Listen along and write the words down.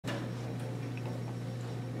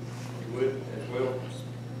would as well.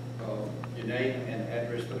 Your name and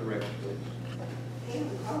address for the record, please.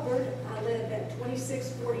 I'm Hubbard. I live at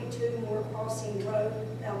 2642 Moore Crossing Road,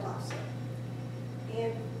 Valdosta.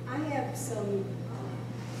 And I have some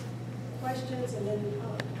questions and then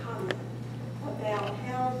comment about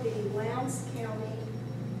how the Lowndes County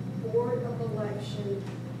Board of Election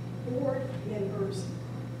board members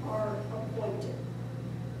are appointed.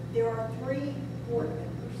 There are 3 board members.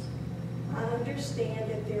 I understand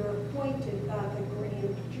that they're appointed by the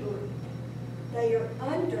grand jury. They are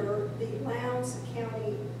under the Lowndes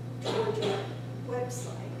County, Georgia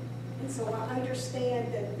website. And so I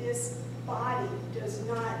understand that this body is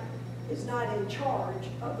not in charge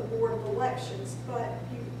of the Board of Elections, but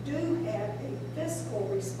you do have a fiscal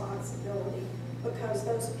responsibility because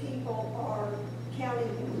those people are county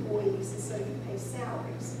employees, and so you pay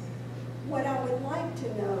salaries. What I would like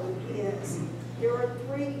to know is, there are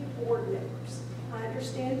 3 board members. I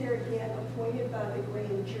understand they're again appointed by the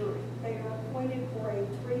grand jury. They are appointed for a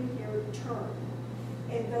 3-year term,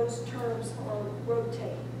 and those terms are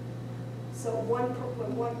rotating. So when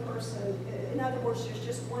one person, in other words, there's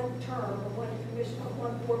just one term, or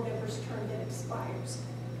one board member's term that expires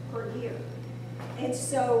per year. And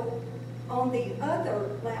so on the other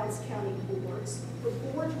Lowndes County boards, the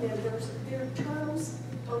board members, their terms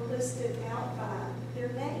are listed out by their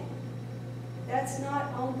name. That's not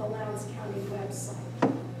on the Lowndes County website.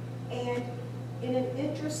 And in an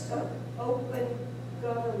interest of open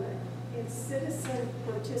government and citizen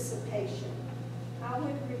participation, I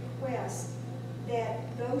would request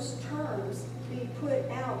that those terms be put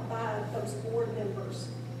out by those board members'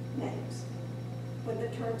 names when the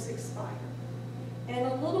terms expire. And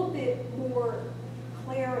a little bit more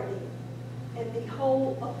clarity in the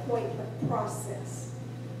whole appointment process.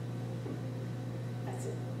 That's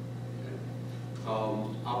it.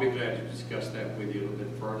 I'll be glad to discuss that with you a little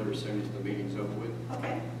bit further as soon as the meeting's over with.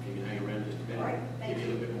 Okay. If you can hang around